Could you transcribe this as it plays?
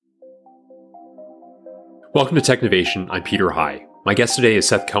Welcome to Technovation. I'm Peter High. My guest today is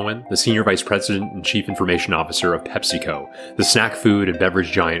Seth Cohen, the Senior Vice President and Chief Information Officer of PepsiCo, the snack food and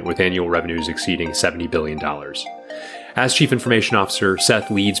beverage giant with annual revenues exceeding $70 billion. As Chief Information Officer, Seth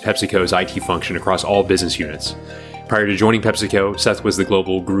leads PepsiCo's IT function across all business units. Prior to joining PepsiCo, Seth was the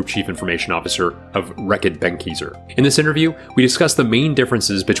Global Group Chief Information Officer of Reckitt Benckiser. In this interview, we discuss the main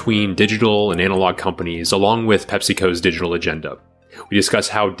differences between digital and analog companies, along with PepsiCo's digital agenda. We discuss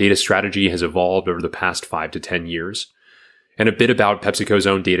how data strategy has evolved over the past 5 to 10 years, and a bit about PepsiCo's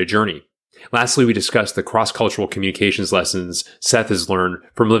own data journey. Lastly, we discuss the cross-cultural communications lessons Seth has learned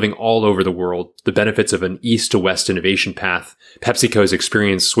from living all over the world, the benefits of an east to west innovation path, PepsiCo's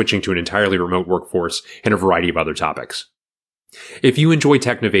experience switching to an entirely remote workforce, and a variety of other topics. If you enjoy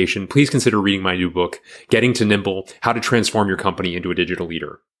Technovation, please consider reading my new book, Getting to Nimble: How to Transform Your Company into a Digital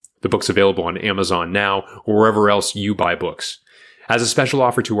Leader. The book's available on Amazon now or wherever else you buy books. As a special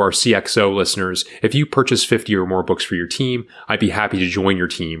offer to our CXO listeners, if you purchase 50 or more books for your team, I'd be happy to join your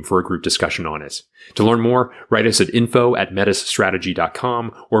team for a group discussion on it. To learn more, write us at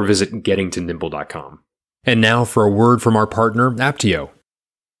info@metasstrategy.com or visit gettingtonimble.com. And now for a word from our partner, Apptio.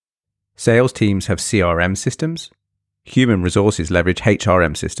 Sales teams have CRM systems. Human resources leverage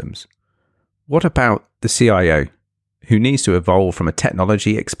HRM systems. What about the CIO, who needs to evolve from a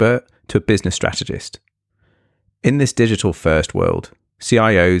technology expert to a business strategist? In this digital-first world,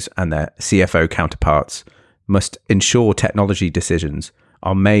 CIOs and their CFO counterparts must ensure technology decisions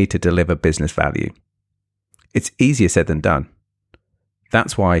are made to deliver business value. It's easier said than done.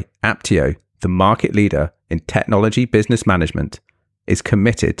 That's why Apptio, the market leader in technology business management, is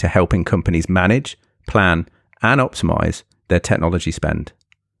committed to helping companies manage, plan, and optimize their technology spend.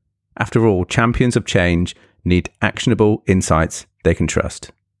 After all, champions of change need actionable insights they can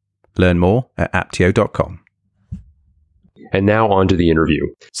trust. Learn more at apptio.com. And now on to the interview.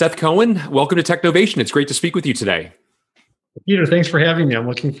 Seth Cohen, welcome to Technovation. It's great to speak with you today. Peter, thanks for having me. I'm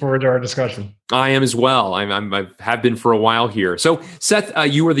looking forward to our discussion. I am as well. I have been for a while here. So, Seth,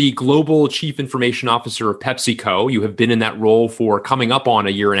 you are the Global Chief Information Officer of PepsiCo. You have been in that role for coming up on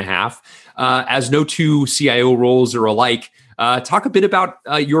a year and a half. As no two CIO roles are alike, talk a bit about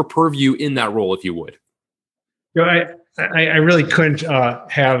your purview in that role, if you would. You know, I really couldn't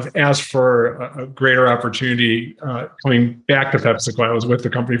have asked for a greater opportunity coming back to PepsiCo. I was with the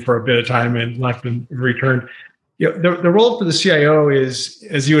company for a bit of time and left and returned. You know, the role for the CIO is,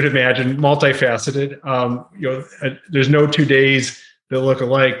 as you would imagine, multifaceted. There's no 2 days that look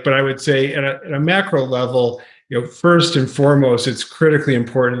alike, but I would say at a macro level, first and foremost, it's critically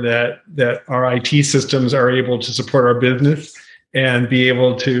important that our IT systems are able to support our business and be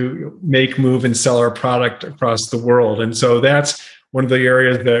able to make, move, and sell our product across the world. And so that's one of the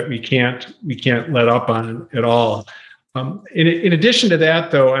areas that we can't let up on at all. In addition to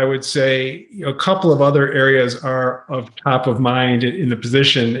that, though, I would say a couple of other areas are of top of mind in the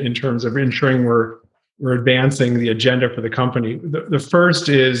position in terms of ensuring we're advancing the agenda for the company. The first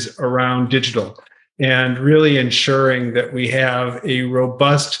is around digital and really ensuring that we have a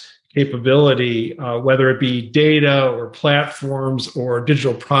robust capability, whether it be data or platforms or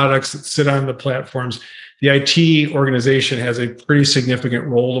digital products that sit on the platforms. The IT organization has a pretty significant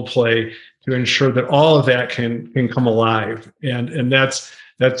role to play to ensure that all of that can come alive. And that's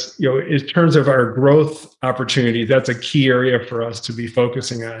in terms of our growth opportunity, that's a key area for us to be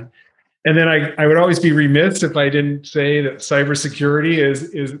focusing on. And then I would always be remiss if I didn't say that cybersecurity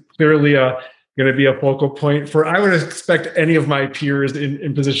is clearly going to be a focal point for, I would expect, any of my peers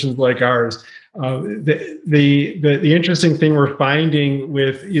in positions like ours. The interesting thing we're finding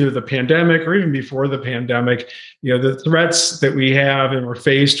with either the pandemic or even before the pandemic, the threats that we have and we're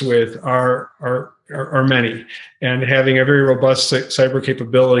faced with are many, and having a very robust cyber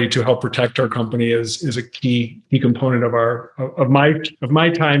capability to help protect our company is a key component of my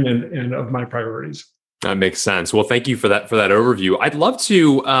time and of my priorities. That makes sense. Well, thank you for that overview. I'd love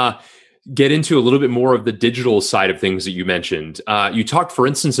to get into a little bit more of the digital side of things that you mentioned. You talked, for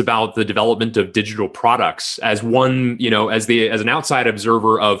instance, about the development of digital products as one, as an outside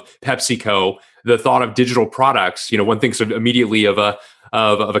observer of PepsiCo. The thought of digital products, one thinks immediately of a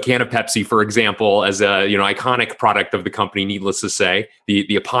can of Pepsi, for example, as a iconic product of the company. Needless to say,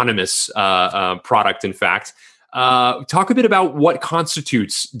 the eponymous product, in fact. Talk a bit about what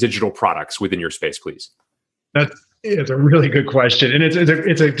constitutes digital products within your space, please. It's a really good question. And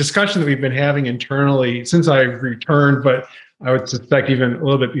it's a discussion that we've been having internally since I returned, but I would suspect even a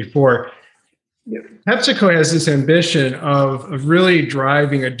little bit before. PepsiCo has this ambition of really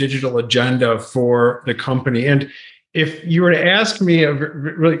driving a digital agenda for the company. And if you were to ask me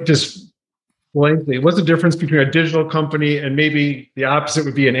really just blankly, what's the difference between a digital company and maybe the opposite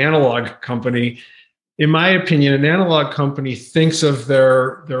would be an analog company? in my opinion, an analog company thinks of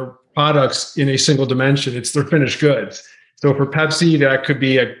their products in a single dimension. It's their finished goods. So for Pepsi, that could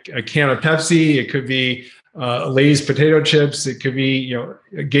be a can of Pepsi. It could be Lay's potato chips. It could be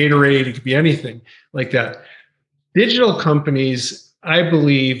a Gatorade. It could be anything like that. Digital companies, I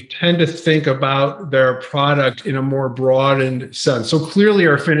believe, tend to think about their product in a more broadened sense. So clearly,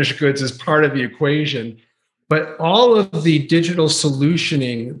 our finished goods is part of the equation. But all of the digital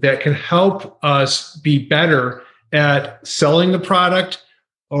solutioning that can help us be better at selling the product,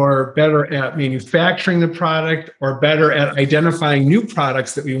 or better at manufacturing the product, or better at identifying new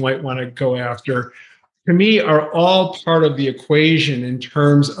products that we might want to go after, to me, are all part of the equation in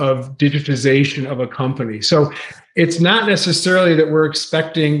terms of digitization of a company. So it's not necessarily that we're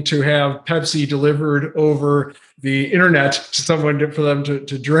expecting to have Pepsi delivered over the internet to someone for them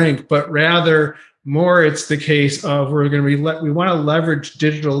to drink, but rather more it's the case of we want to leverage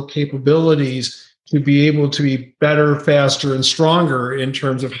digital capabilities to be able to be better, faster, and stronger in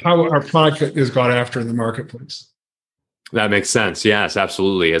terms of how our product is gone after in the marketplace. That makes sense. Yes,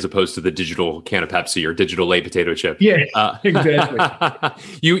 absolutely. As opposed to the digital can of Pepsi or digital Lay potato chip. Yeah, exactly.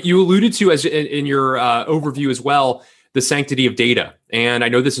 You alluded to, as in your overview as well, the sanctity of data. And I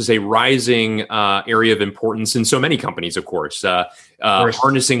know this is a rising area of importance in so many companies, of course.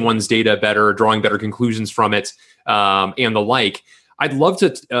 Harnessing one's data better, drawing better conclusions from it, and the like. I'd love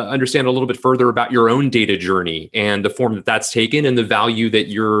to understand a little bit further about your own data journey and the form that that's taken and the value that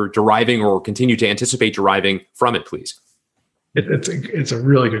you're deriving or continue to anticipate deriving from it, please. It's a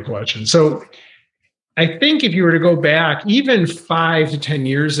really good question. So I think if you were to go back even 5 to 10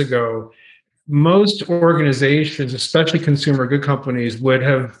 years ago, most organizations, especially consumer good companies, would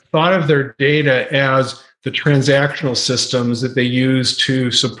have thought of their data as the transactional systems that they use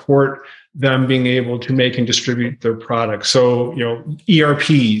to support them being able to make and distribute their products. So,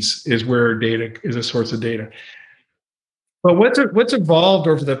 ERPs is where data is a source of data. But what's evolved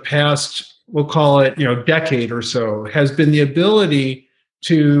over the past, we'll call it, decade or so, has been the ability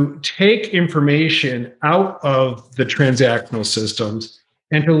to take information out of the transactional systems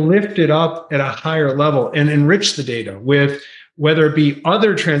and to lift it up at a higher level and enrich the data with whether it be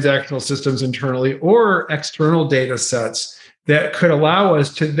other transactional systems internally or external data sets that could allow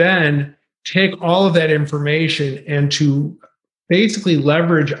us to then take all of that information and to basically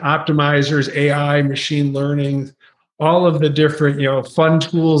leverage optimizers, AI, machine learning, all of the different, fun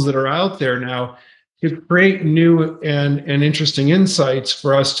tools that are out there now to create new and interesting insights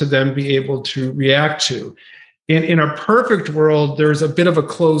for us to then be able to react to. In a perfect world, there's a bit of a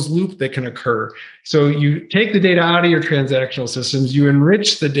closed loop that can occur. So you take the data out of your transactional systems, you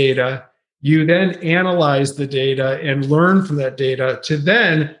enrich the data, you then analyze the data and learn from that data to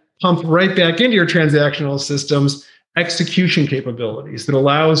then pump right back into your transactional systems execution capabilities that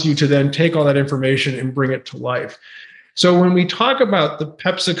allows you to then take all that information and bring it to life. So when we talk about the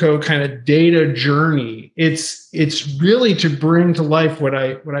PepsiCo kind of data journey, it's really to bring to life what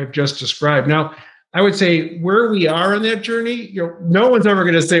I've just described. Now, I would say where we are in that journey, no one's ever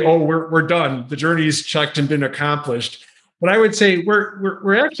going to say, "Oh, we're done. The journey's checked and been accomplished." But I would say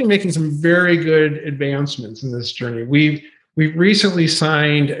we're actually making some very good advancements in this journey. We've recently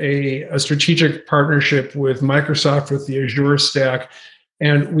signed a strategic partnership with Microsoft with the Azure stack.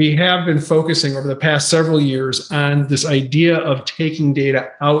 And we have been focusing over the past several years on this idea of taking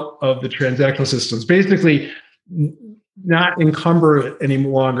data out of the transactional systems, basically not encumber it any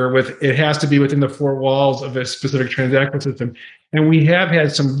longer with, it has to be within the four walls of a specific transactional system. And we have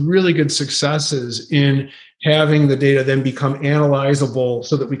had some really good successes in having the data then become analyzable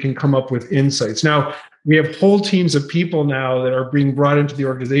so that we can come up with insights. Now, we have whole teams of people now that are being brought into the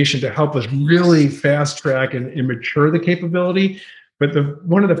organization to help us really fast track and mature the capability. But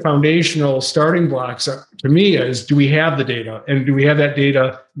one of the foundational starting blocks to me is, do we have the data? And do we have that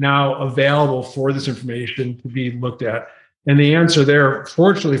data now available for this information to be looked at? And the answer there,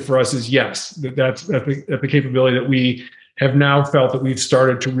 fortunately for us, is yes. That's the capability that we have now felt that we've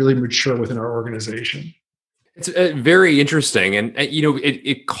started to really mature within our organization. It's very interesting. And,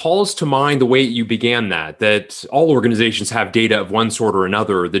 it calls to mind the way you began that all organizations have data of one sort or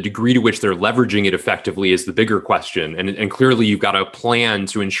another. The degree to which they're leveraging it effectively is the bigger question. And clearly, you've got a plan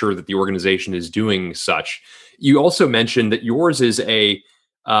to ensure that the organization is doing such. You also mentioned that yours is a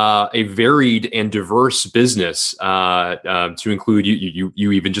varied and diverse business to include,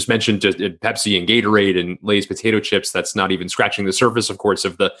 you even just mentioned Pepsi and Gatorade and Lay's potato chips. That's not even scratching the surface, of course,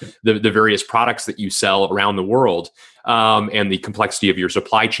 of the various products that you sell around the world, and the complexity of your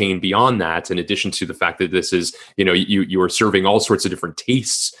supply chain beyond that, in addition to the fact that this is, you are serving all sorts of different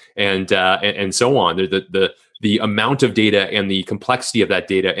tastes and so on. The the amount of data and the complexity of that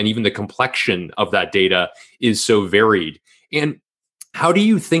data, and even the complexion of that data is so varied. And how do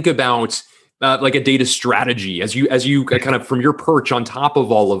you think about like a data strategy as you kind of from your perch on top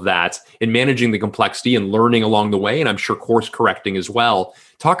of all of that and managing the complexity and learning along the way, and I'm sure course correcting as well?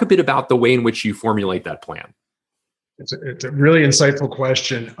 Talk a bit about the way in which you formulate that plan. It's a really insightful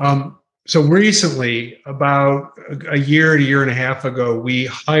question. So recently, about a year and a half ago, we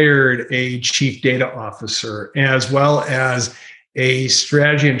hired a chief data officer as well as a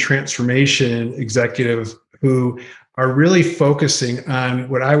strategy and transformation executive who are really focusing on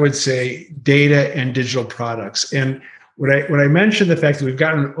what I would say data and digital products. And when I mentioned the fact that we've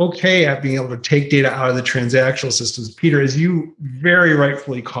gotten okay at being able to take data out of the transactional systems, Peter, as you very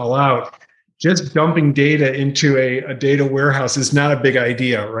rightfully call out, just dumping data into a data warehouse is not a big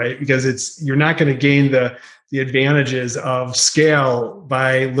idea, right? Because you're not going to gain the advantages of scale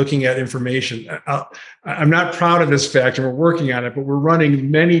by looking at information. I'm not proud of this fact, and we're working on it, but we're running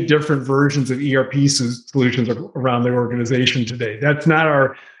many different versions of ERP solutions around the organization today. That's not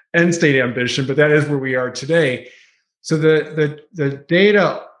our end state ambition, but that is where we are today. So the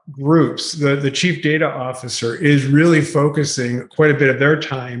data groups, the chief data officer is really focusing quite a bit of their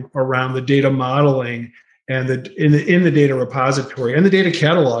time around the data modeling and in the data repository and the data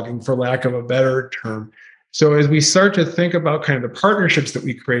cataloging, for lack of a better term. So as we start to think about kind of the partnerships that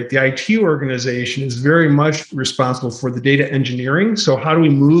we create, the IT organization is very much responsible for the data engineering. So how do we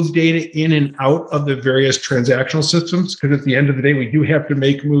move data in and out of the various transactional systems? Because at the end of the day, we do have to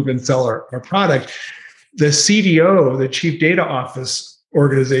make, move, and sell our product. The CDO, the Chief Data Office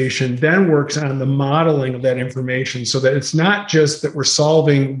organization, then works on the modeling of that information so that it's not just that we're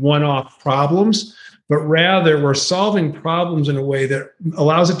solving one-off problems, but rather we're solving problems in a way that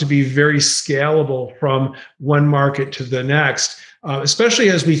allows it to be very scalable from one market to the next, especially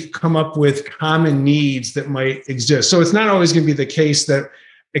as we come up with common needs that might exist. So it's not always going to be the case that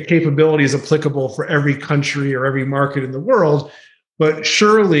a capability is applicable for every country or every market in the world, but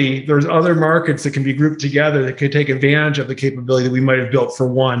surely there's other markets that can be grouped together that could take advantage of the capability that we might have built for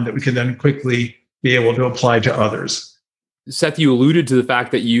one that we can then quickly be able to apply to others. Seth, you alluded to the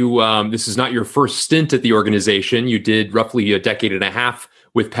fact that this is not your first stint at the organization. You did roughly a decade and a half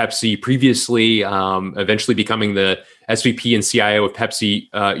with Pepsi previously, eventually becoming the SVP and CIO of Pepsi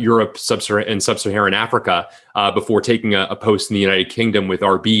Europe and Sub-Saharan Africa before taking a post in the United Kingdom with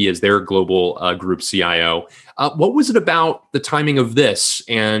RB as their global group CIO. What was it about the timing of this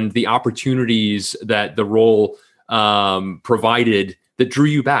and the opportunities that the role provided that drew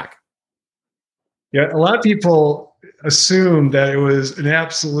you back? Yeah, a lot of people assumed that it was an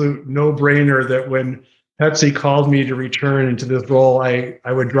absolute no-brainer that when Pepsi called me to return into this role, I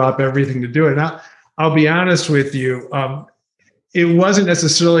would drop everything to do it. Now, I'll be honest with you, it wasn't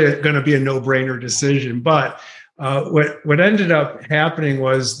necessarily going to be a no-brainer decision, but what ended up happening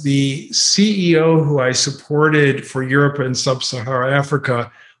was the CEO who I supported for Europe and Sub-Saharan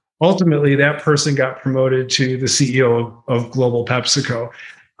Africa, ultimately that person got promoted to the CEO of Global PepsiCo.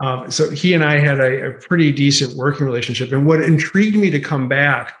 So he and I had a pretty decent working relationship. And what intrigued me to come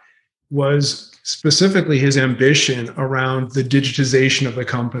back was specifically his ambition around the digitization of the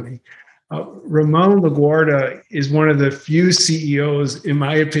company. Ramon Laguarta is one of the few CEOs, in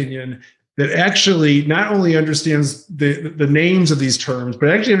my opinion, that actually not only understands the names of these terms, but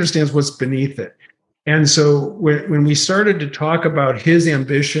actually understands what's beneath it. And so when we started to talk about his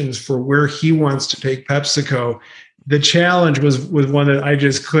ambitions for where he wants to take PepsiCo, the challenge was one that I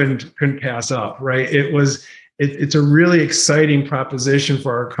just couldn't pass up, right? It's a really exciting proposition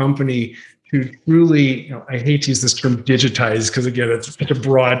for our company to truly, I hate to use this term digitize because again, it's such a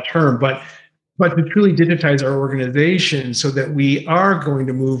broad term, but to truly digitize our organization so that we are going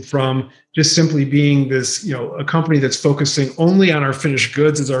to move from just simply being this, a company that's focusing only on our finished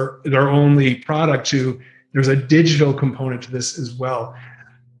goods as our only product to there's a digital component to this as well.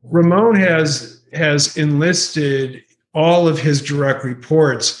 Ramon has enlisted all of his direct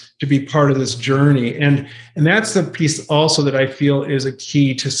reports to be part of this journey. And that's the piece also that I feel is a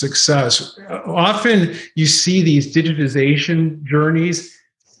key to success. Often you see these digitization journeys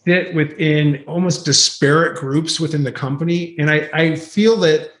fit within almost disparate groups within the company. And I feel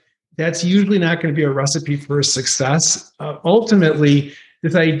that that's usually not going to be a recipe for success. Ultimately,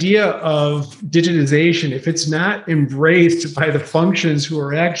 this idea of digitization, if it's not embraced by the functions who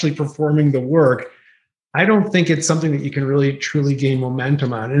are actually performing the work, I don't think it's something that you can really truly gain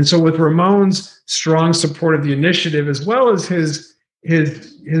momentum on. And so with Ramon's strong support of the initiative, as well as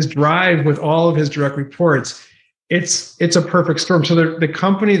his drive with all of his direct reports, it's a perfect storm. So the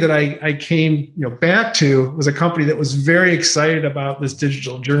company that I came back to was a company that was very excited about this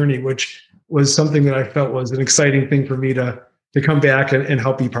digital journey, which was something that I felt was an exciting thing for me to come back and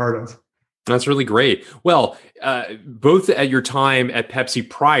help be part of. That's really great. Well, both at your time at Pepsi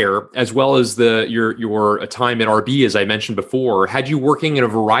prior, as well as your time at RB, as I mentioned before, had you working in a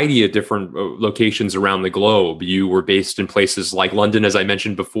variety of different locations around the globe. You were based in places like London, as I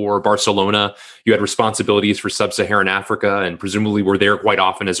mentioned before, Barcelona. You had responsibilities for sub-Saharan Africa, and presumably were there quite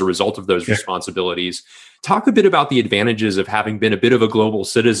often as a result of those responsibilities. Talk a bit about the advantages of having been a bit of a global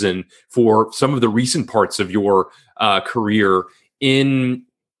citizen for some of the recent parts of your career in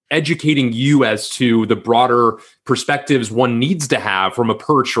educating you as to the broader perspectives one needs to have from a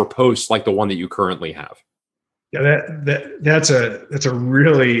perch or post like the one that you currently have. Yeah, that's a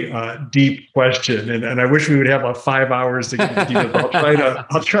really deep question, and I wish we would have 5 hours to get into it.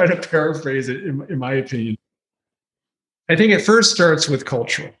 I'll try to paraphrase it in my opinion. I think it first starts with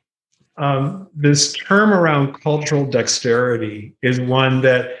cultural. This term around cultural dexterity is one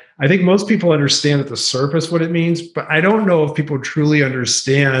that I think most people understand at the surface what it means, but I don't know if people truly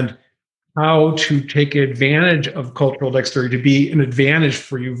understand how to take advantage of cultural dexterity to be an advantage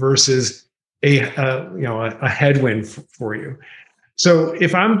for you versus a headwind for you. So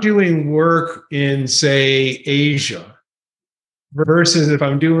if I'm doing work in, say, Asia, versus if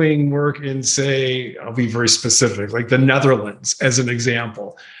I'm doing work in, say, I'll be very specific, like the Netherlands as an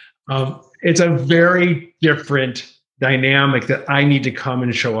example, it's a very different dynamic that I need to come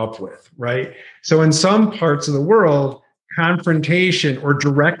and show up with, right? So in some parts of the world, confrontation or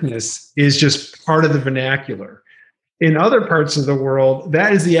directness is just part of the vernacular. In other parts of the world,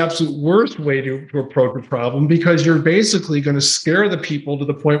 that is the absolute worst way to approach a problem, because you're basically going to scare the people to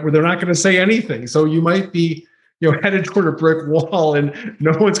the point where they're not going to say anything. So you might be headed toward a brick wall and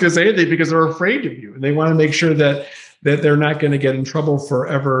no one's going to say anything because they're afraid of you. And they want to make sure that they're not going to get in trouble for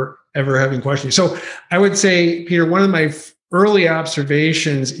ever having questions. So I would say, Peter, one of my early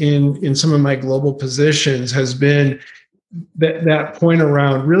observations in some of my global positions has been that point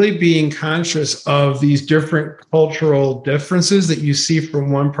around really being conscious of these different cultural differences that you see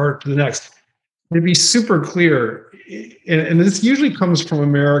from one part to the next. To be super clear, and this usually comes from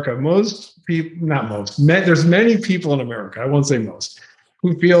America, there's many people in America, I won't say most,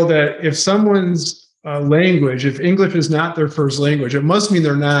 who feel that if someone's language, if English is not their first language, it must mean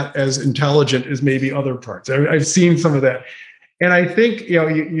they're not as intelligent as maybe other parts. I've seen some of that. And I think,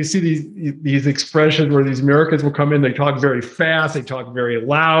 you see these expressions where these Americans will come in, they talk very fast, they talk very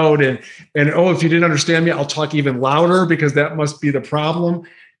loud, and if you didn't understand me, I'll talk even louder because that must be the problem.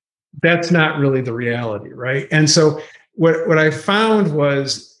 That's not really the reality, right? And so what I found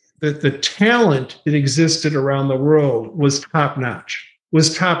was that the talent that existed around the world was top notch,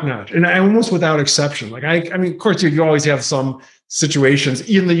 and almost without exception. Like I mean, of course, you always have some situations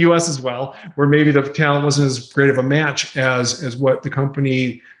in the US as well, where maybe the talent wasn't as great of a match as what the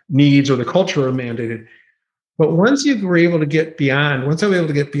company needs or the culture mandated. But once I was able to get beyond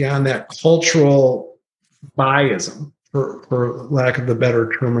that cultural biasm, for lack of the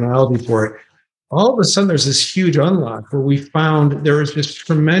better terminology for it, all of a sudden there's this huge unlock where we found there is this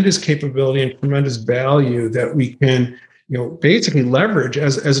tremendous capability and tremendous value that we can basically leverage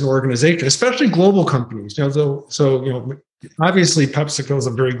as an organization, especially global companies. Obviously PepsiCo is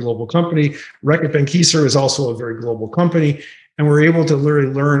a very global company. Reckitt Benckiser is also a very global company, and we're able to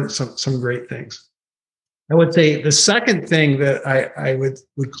literally learn some great things. I would say the second thing that I would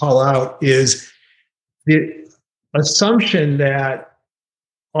call out is the assumption that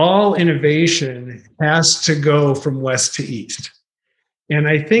all innovation has to go from west to east. And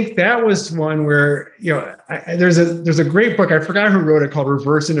I think that was one where, there's a great book, I forgot who wrote it, called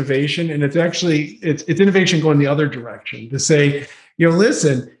Reverse Innovation. And it's innovation going the other direction to say,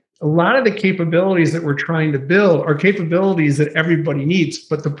 listen, a lot of the capabilities that we're trying to build are capabilities that everybody needs.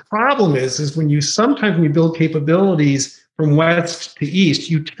 But the problem is when you build capabilities from west to east,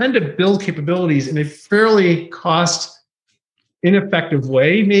 you tend to build capabilities in a fairly cost ineffective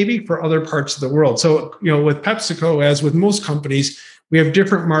way, maybe for other parts of the world. So, with PepsiCo, as with most companies, we have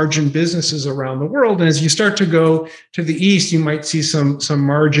different margin businesses around the world. And as you start to go to the east, you might see some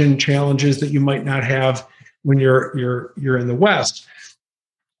margin challenges that you might not have when you're in the west.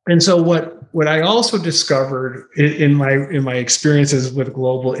 And so what I also discovered in my experiences with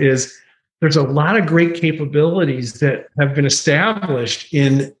global is there's a lot of great capabilities that have been established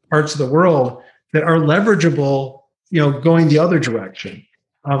in parts of the world that are leverageable, going the other direction.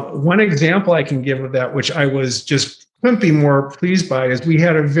 One example I can give of that, which I was just couldn't be more pleased by, is we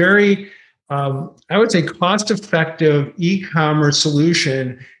had a very, I would say, cost-effective e-commerce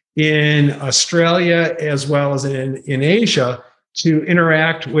solution in Australia as well as in Asia to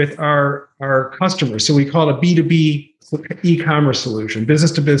interact with our customers. So we call it a B2B e-commerce solution,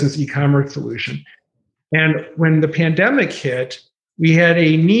 business to business e-commerce solution. And when the pandemic hit, we had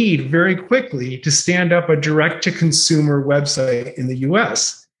a need very quickly to stand up a direct to consumer website in the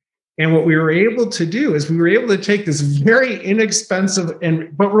US. And what we were able to do is we were able to take this very inexpensive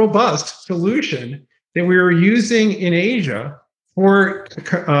but robust solution that we were using in Asia for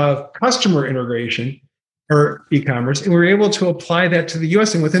customer integration or e-commerce, and we were able to apply that to the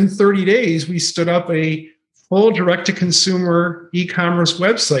US. And within 30 days, we stood up a full direct-to-consumer e-commerce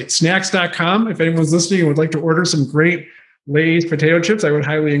website, snacks.com. If anyone's listening and would like to order some great Lay's potato chips, I would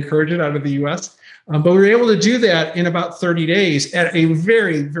highly encourage it out of the US. But we were able to do that in about 30 days at a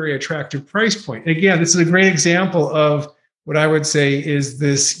very, very attractive price point. And again, this is a great example of what I would say is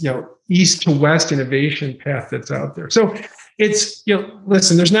this, east to west innovation path that's out there. So it's,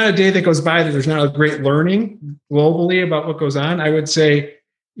 listen, there's not a day that goes by that there's not a great learning globally about what goes on. I would say,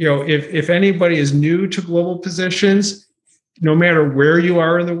 if anybody is new to global positions, no matter where you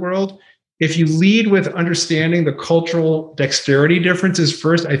are in the world, if you lead with understanding the cultural dexterity differences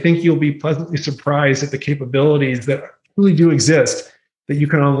first, I think you'll be pleasantly surprised at the capabilities that really do exist that you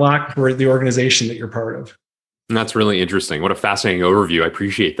can unlock for the organization that you're part of. And that's really interesting. What a fascinating overview. I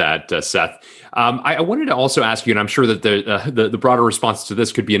appreciate that, Seth. I wanted to also ask you, and I'm sure that the broader response to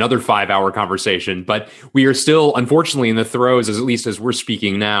this could be another 5-hour conversation, but we are still, unfortunately, in the throes, at least as we're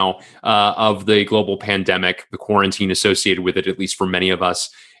speaking now, of the global pandemic, the quarantine associated with it, at least for many of us.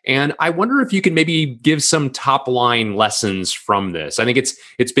 And I wonder if you could maybe give some top line lessons from this. I think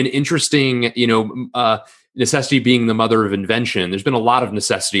it's been interesting, necessity being the mother of invention. There's been a lot of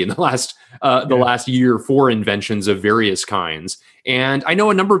necessity in the last year for inventions of various kinds. And I know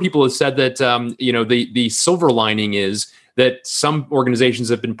a number of people have said that the silver lining is that some organizations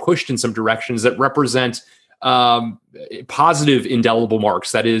have been pushed in some directions that represent positive indelible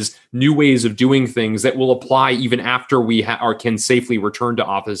marks, that is, new ways of doing things that will apply even after we can safely return to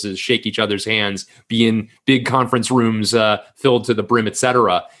offices, shake each other's hands, be in big conference rooms filled to the brim, et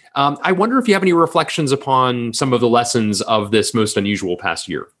cetera. I wonder if you have any reflections upon some of the lessons of this most unusual past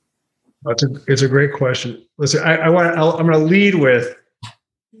year. It's a great question. Listen, I'm going to lead with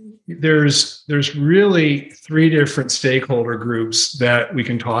there's really 3 different stakeholder groups that we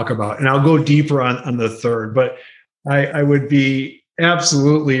can talk about, and I'll go deeper on the third. But I would be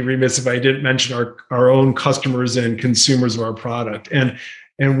absolutely remiss if I didn't mention our own customers and consumers of our product.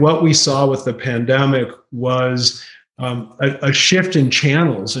 And what we saw with the pandemic was a shift in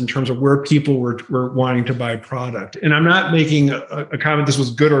channels in terms of where people were wanting to buy product. And I'm not making a comment this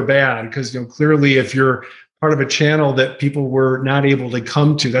was good or bad, because clearly if you're part of a channel that people were not able to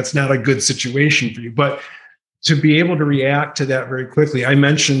come to, that's not a good situation for you. But to be able to react to that very quickly, I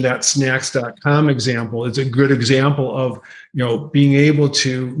mentioned that snacks.com example. It's a good example of being able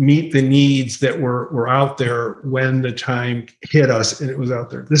to meet the needs that were out there when the time hit us and it was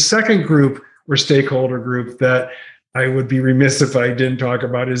out there. The second group or stakeholder group that I would be remiss if I didn't talk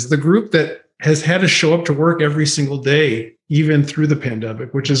about is the group that has had to show up to work every single day, even through the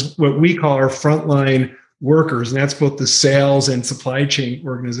pandemic, which is what we call our frontline workers. And that's both the sales and supply chain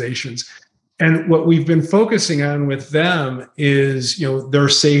organizations. And what we've been focusing on with them is, their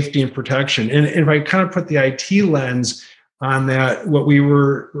safety and protection. And if I kind of put the IT lens on that, what we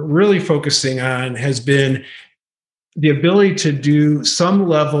were really focusing on has been the ability to do some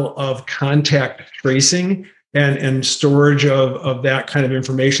level of contact tracing and storage of that kind of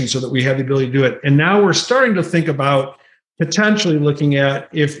information so that we have the ability to do it. And now we're starting to think about potentially looking at,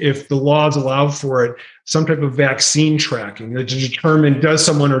 if the laws allow for it, some type of vaccine tracking to determine does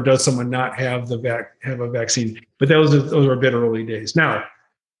someone or does someone not have a vaccine. But those are a bit early days. Now,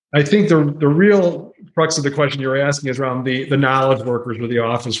 I think the real crux of the question you're asking is around the knowledge workers or the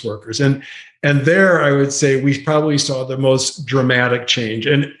office workers. And there, I would say we probably saw the most dramatic change.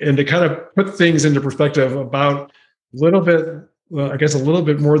 And to kind of put things into perspective, about a little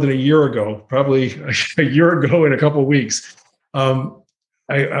bit more than a year ago, probably a year ago in a couple of weeks,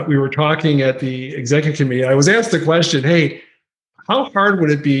 we were talking at the executive committee. I was asked the question, hey, how hard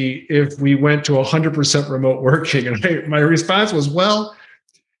would it be if we went to 100% remote working? And my response was, well,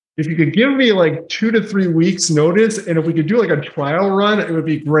 if you could give me like 2 to 3 weeks notice, and if we could do like a trial run, it would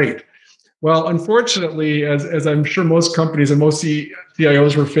be great. Well, unfortunately, as I'm sure most companies and most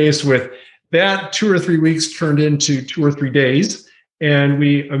CIOs were faced with, that 2 or 3 weeks turned into 2 or 3 days. And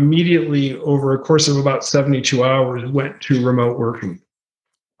we immediately, over a course of about 72 hours, went to remote working.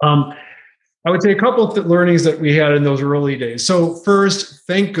 I would say a couple of learnings that we had in those early days. So first,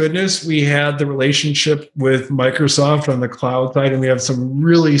 thank goodness we had the relationship with Microsoft on the cloud side, and we have some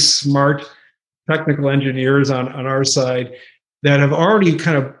really smart technical engineers on our side that have already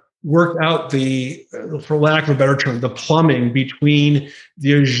kind of worked out the, for lack of a better term, the plumbing between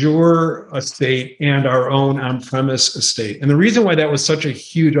the Azure estate and our own on-premise estate. And the reason why that was such a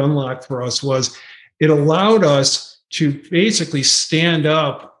huge unlock for us was it allowed us to basically stand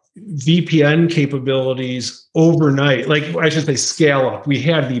up VPN capabilities overnight. Like, I should say scale up. We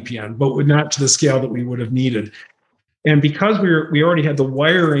had VPN, but not to the scale that we would have needed. And because we already had the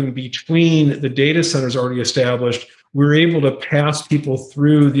wiring between the data centers already established, we were able to pass people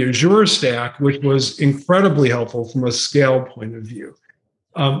through the Azure stack, which was incredibly helpful from a scale point of view.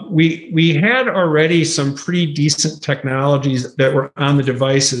 We had already some pretty decent technologies that were on the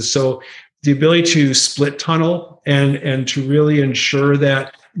devices. So the ability to split tunnel and to really ensure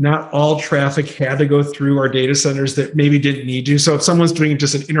that not all traffic had to go through our data centers that maybe didn't need to. So if someone's doing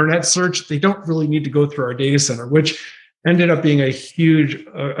just an internet search, they don't really need to go through our data center, which ended up being a huge,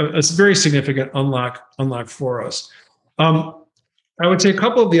 a very significant unlock for us. I would say a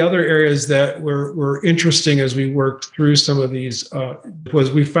couple of the other areas that were interesting as we worked through some of these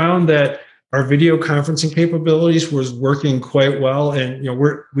was we found that our video conferencing capabilities was working quite well, and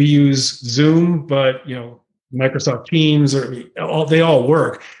we use Zoom, but Microsoft Teams they all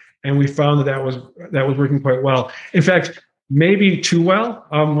work, and we found that was working quite well. In fact, maybe too well.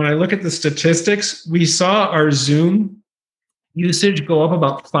 When I look at the statistics, we saw our Zoom usage go up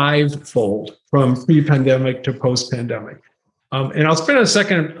about 5-fold from pre-pandemic to post-pandemic. And I'll spend a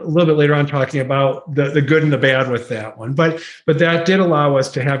second a little bit later on talking about the good and the bad with that one. But that did allow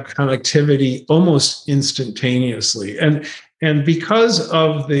us to have connectivity almost instantaneously. And because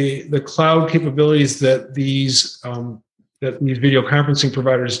of the cloud capabilities that these video conferencing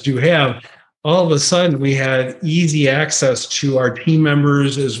providers do have, all of a sudden we had easy access to our team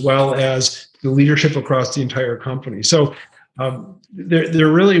members as well as the leadership across the entire company. So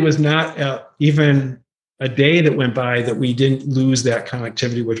there really was not even a day that went by that we didn't lose that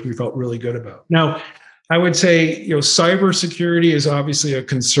connectivity, which we felt really good about. Now, I would say, cybersecurity is obviously a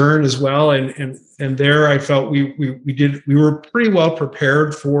concern as well, and there I felt we were pretty well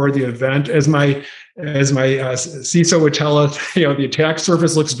prepared for the event. As my CISO would tell us, the attack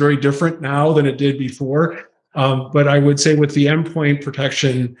surface looks very different now than it did before. But I would say with the endpoint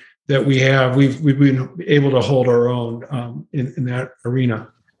protection that we have, we've been able to hold our own in that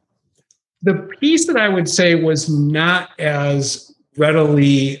arena. The piece that I would say was not as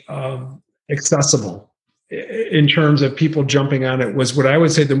readily accessible in terms of people jumping on it was what I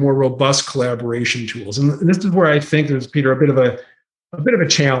would say the more robust collaboration tools. And this is where I think there's, Peter, a bit of a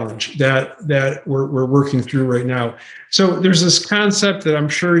challenge that we're working through right now. So there's this concept that I'm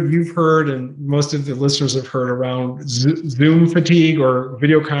sure you've heard and most of the listeners have heard around Zoom fatigue or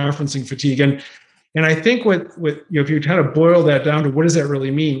video conferencing fatigue. And I think if you kind of boil that down to what does that really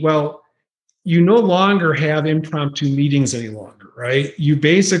mean? Well, you no longer have impromptu meetings any longer, right? You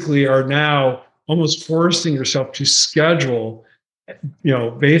basically are now almost forcing yourself to schedule,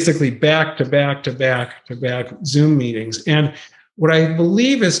 basically back to back Zoom meetings. And what I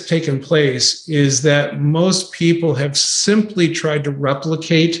believe has taken place is that most people have simply tried to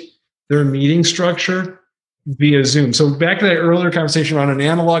replicate their meeting structure via Zoom. So back to that earlier conversation around an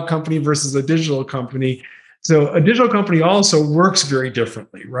analog company versus a digital company. So a digital company also works very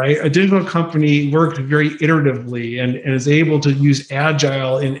differently, right? A digital company works very iteratively and is able to use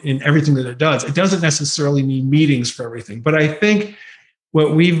agile in everything that it does. It doesn't necessarily need meetings for everything. But I think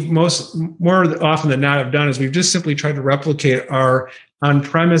what we've more often than not have done is we've just simply tried to replicate our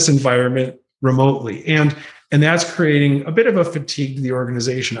on-premise environment remotely. And that's creating a bit of a fatigue to the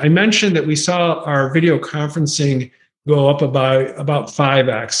organization. I mentioned that we saw our video conferencing go up about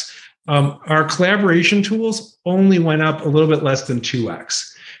 5x. Our collaboration tools only went up a little bit less than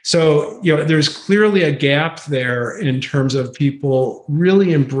 2x. So, there's clearly a gap there in terms of people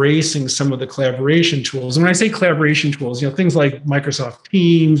really embracing some of the collaboration tools. And when I say collaboration tools, things like Microsoft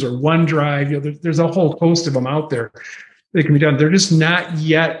Teams or OneDrive, there's a whole host of them out there that can be done. They're just not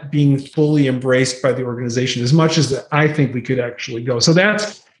yet being fully embraced by the organization as much as I think we could actually go. So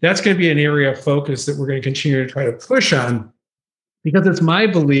that's going to be an area of focus that we're going to continue to try to push on. Because it's my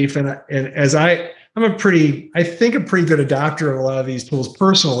belief, and as I'm a pretty good adopter of a lot of these tools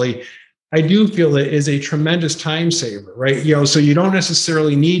personally, I do feel it is a tremendous time saver, right? So you don't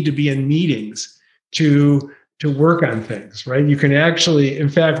necessarily need to be in meetings to work on things, right? You can actually, in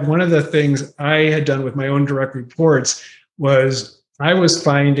fact, one of the things I had done with my own direct reports was I was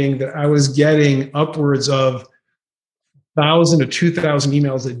finding that I was getting upwards of 1,000 to 2,000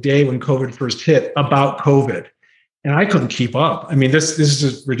 emails a day when COVID first hit about COVID. And I couldn't keep up. I mean, this is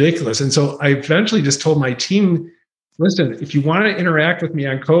just ridiculous. And so I eventually just told my team, listen, if you want to interact with me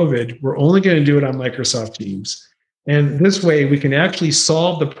on COVID, we're only going to do it on Microsoft Teams. And this way we can actually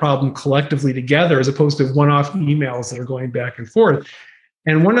solve the problem collectively together as opposed to one-off emails that are going back and forth.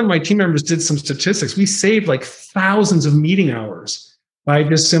 And one of my team members did some statistics. We saved like thousands of meeting hours by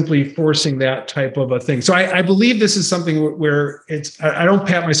just simply forcing that type of a thing. So I believe this is something where I don't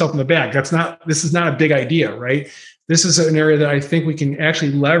pat myself on the back. This is not a big idea, right? This is an area that I think we can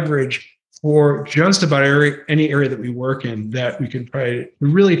actually leverage for just about any area that we work in, that we can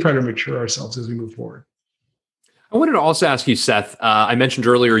really try to mature ourselves as we move forward. I wanted to also ask you, Seth, I mentioned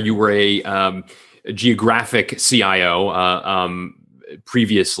earlier you were a geographic CIO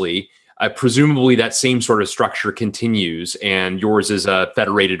previously. Presumably that same sort of structure continues, and yours is a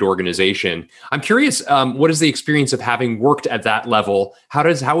federated organization. I'm curious, what is the experience of having worked at that level? How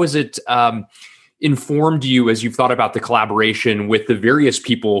has it informed you as you've thought about the collaboration with the various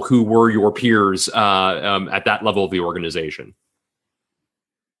people who were your peers at that level of the organization?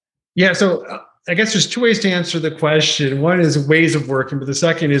 Yeah, so I guess there's two ways to answer the question. One is ways of working, but the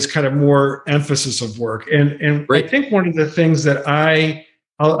second is kind of more emphasis of work. And right. I think one of the things that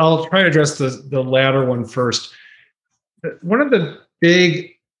I'll try to address the latter one first. One of the big,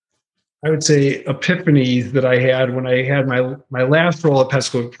 I would say, epiphanies that I had when I had my last role at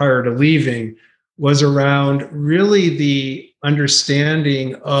PepsiCo prior to leaving was around really the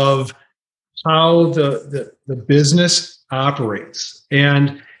understanding of how the business operates.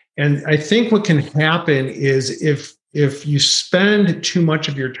 And I think what can happen is if you spend too much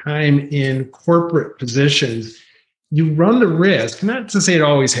of your time in corporate positions, you run the risk, not to say it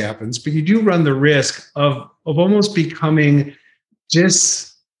always happens, but you do run the risk of almost becoming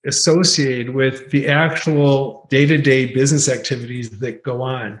disassociated with the actual day-to-day business activities that go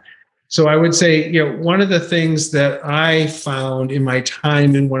on. So I would say, one of the things that I found in my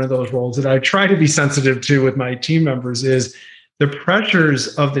time in one of those roles that I try to be sensitive to with my team members is the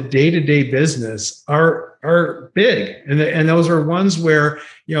pressures of the day-to-day business are big. And those are ones where,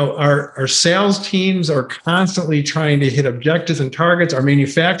 our sales teams are constantly trying to hit objectives and targets. Our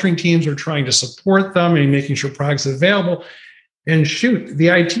manufacturing teams are trying to support them and making sure products are available. And shoot, the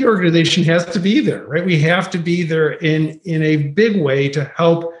IT organization has to be there, right? We have to be there in a big way to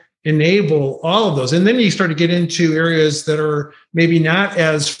help enable all of those. And then you start to get into areas that are maybe not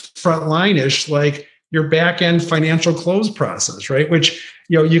as frontline-ish, like your back-end financial close process, right? Which,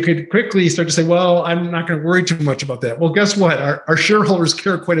 you could quickly start to say, well, I'm not going to worry too much about that. Well, guess what? Our shareholders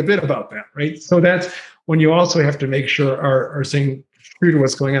care quite a bit about that, right? So that's when you also have to make sure are staying true to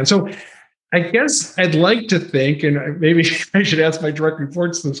what's going on. So I guess I'd like to think, and maybe I should ask my direct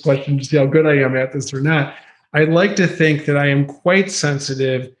reports this question to see how good I am at this or not. I'd like to think that I am quite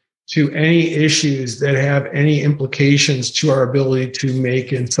sensitive to any issues that have any implications to our ability to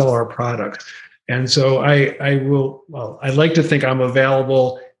make and sell our products. And so I'd like to think I'm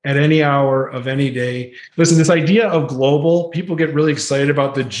available at any hour of any day. Listen, this idea of global, people get really excited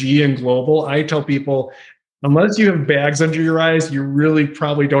about the G in global. I tell people, unless you have bags under your eyes, you really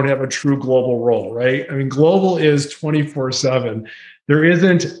probably don't have a true global role, right? I mean, global is 24/7. There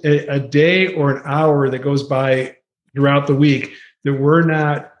isn't a day or an hour that goes by throughout the week that we're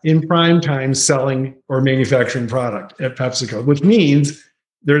not in prime time selling or manufacturing product at PepsiCo, which means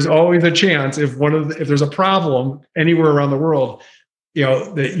there's always a chance if there's a problem anywhere around the world,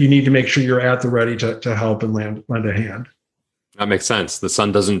 that you need to make sure you're at the ready to help and lend a hand. That makes sense. The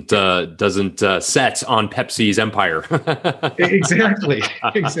sun doesn't set on Pepsi's empire. Exactly.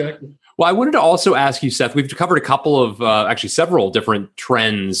 Well, I wanted to also ask you, Seth, we've covered a couple of, actually several different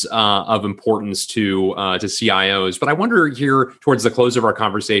trends of importance to CIOs, but I wonder here towards the close of our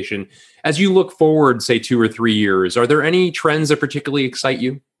conversation, as you look forward, say 2 or 3 years, are there any trends that particularly excite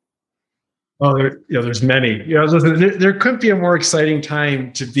you? Well, there's many. Listen, there couldn't be a more exciting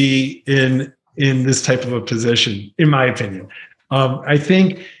time to be in this type of a position, in my opinion. I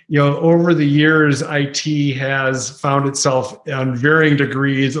think, over the years, IT has found itself on varying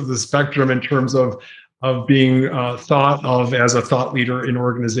degrees of the spectrum in terms of being thought of as a thought leader in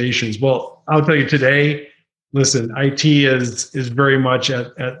organizations. Well, I'll tell you today, listen, IT is very much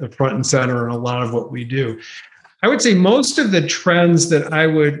at the front and center in a lot of what we do. I would say most of the trends that I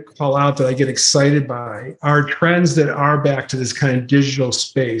would call out that I get excited by are trends that are back to this kind of digital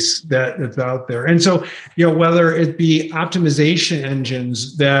space that's out there. And so, whether it be optimization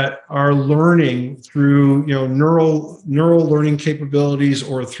engines that are learning through, neural learning capabilities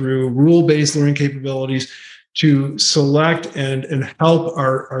or through rule-based learning capabilities to select and help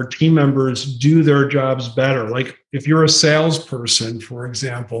our team members do their jobs better. Like if you're a salesperson, for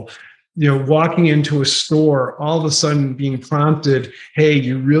example, walking into a store, all of a sudden being prompted, hey,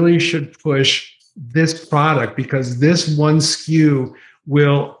 you really should push this product because this one SKU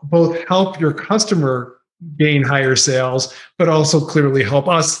will both help your customer gain higher sales, but also clearly help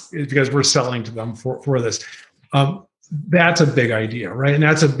us because we're selling to them for this. That's a big idea, right? And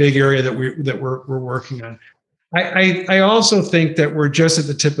that's a big area that we're working on. I also think that we're just at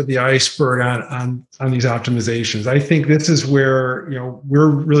the tip of the iceberg on these optimizations. I think this is where we're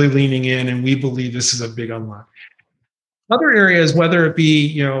really leaning in, and we believe this is a big unlock. Other areas, whether it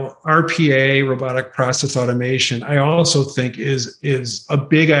be RPA, robotic process automation, I also think is a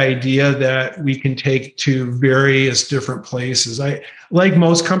big idea that we can take to various different places. Like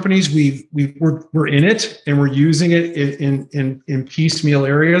most companies, we're in it and we're using it in piecemeal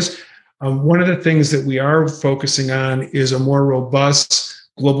areas. One of the things that we are focusing on is a more robust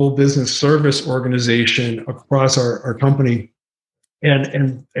global business service organization across our company.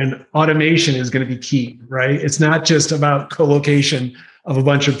 And automation is going to be key, right? It's not just about co-location of a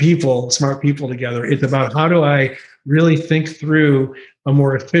bunch of people, smart people together. It's about how do I really think through a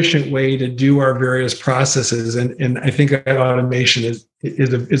more efficient way to do our various processes. And I think automation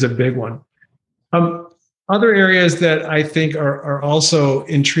is a big one. Other areas that I think are also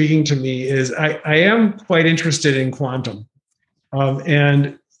intriguing to me is I am quite interested in quantum.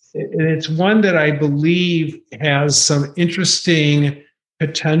 And it's one that I believe has some interesting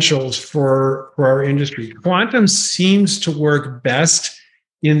potentials for our industry. Quantum seems to work best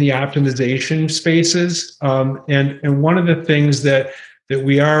in the optimization spaces. And one of the things that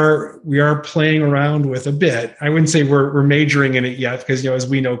we are playing around with a bit. I wouldn't say we're majoring in it yet, because as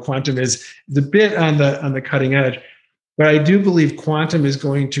we know, quantum is a bit on the cutting edge. But I do believe quantum is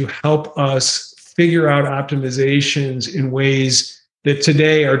going to help us figure out optimizations in ways that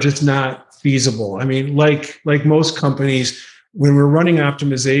today are just not feasible. I mean, like most companies, when we're running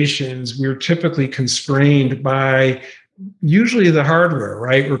optimizations, we're typically constrained by usually the hardware,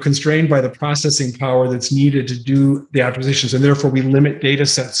 right? We're constrained by the processing power that's needed to do the optimizations, and therefore we limit data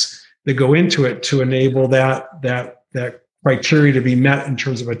sets that go into it to enable that criteria to be met in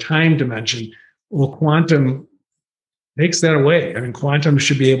terms of a time dimension. Well, quantum takes that away. I mean, quantum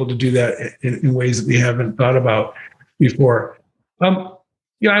should be able to do that in ways that we haven't thought about before.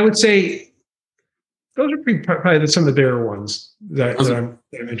 I would say those are probably some of the bigger ones that I'm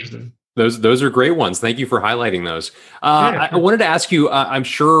interested in. Those are great ones. Thank you for highlighting those. I wanted to ask you, I'm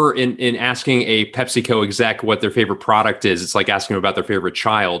sure in asking a PepsiCo exec what their favorite product is, it's like asking them about their favorite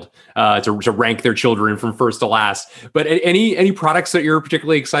child, to rank their children from first to last. But any products that you're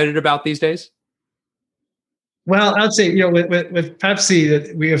particularly excited about these days? Well, I'd say, with Pepsi,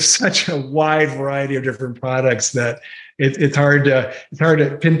 that we have such a wide variety of different products that it's hard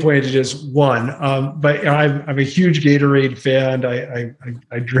to pinpoint to just one. But I'm a huge Gatorade fan.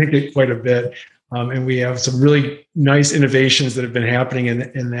 I drink it quite a bit, and we have some really nice innovations that have been happening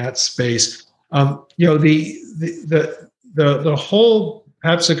in that space. The whole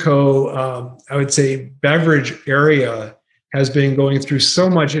PepsiCo, I would say, beverage area has been going through so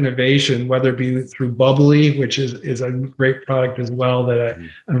much innovation, whether it be through Bubbly, which is a great product as well that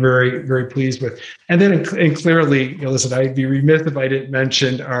I'm very, very pleased with. And then, and clearly, listen, I'd be remiss if I didn't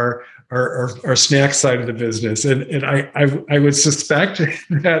mention our snack side of the business. And I would suspect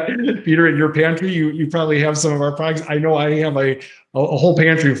that, Peter, in your pantry, you probably have some of our products. I know I have a whole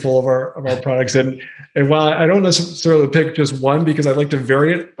pantry full of our products. And while I don't necessarily pick just one because I like to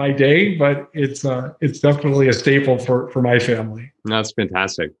vary it by day, but it's definitely a staple for my family. That's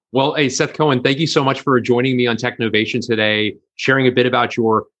fantastic. Well, hey, Seth Cohen, thank you so much for joining me on Technovation today, sharing a bit about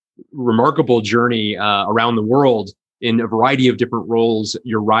your remarkable journey around the world in a variety of different roles,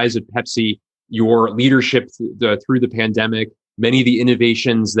 your rise at Pepsi, your leadership through the pandemic, many of the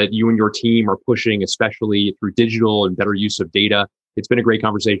innovations that you and your team are pushing, especially through digital and better use of data. It's been a great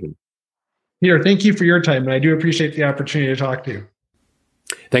conversation. Peter, thank you for your time, and I do appreciate the opportunity to talk to you.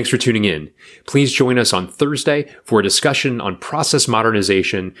 Thanks for tuning in. Please join us on Thursday for a discussion on process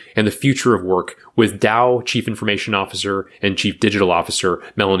modernization and the future of work with Dow Chief Information Officer and Chief Digital Officer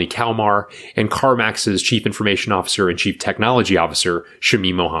Melanie Kalmar and CarMax's Chief Information Officer and Chief Technology Officer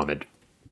Shamim Mohammed.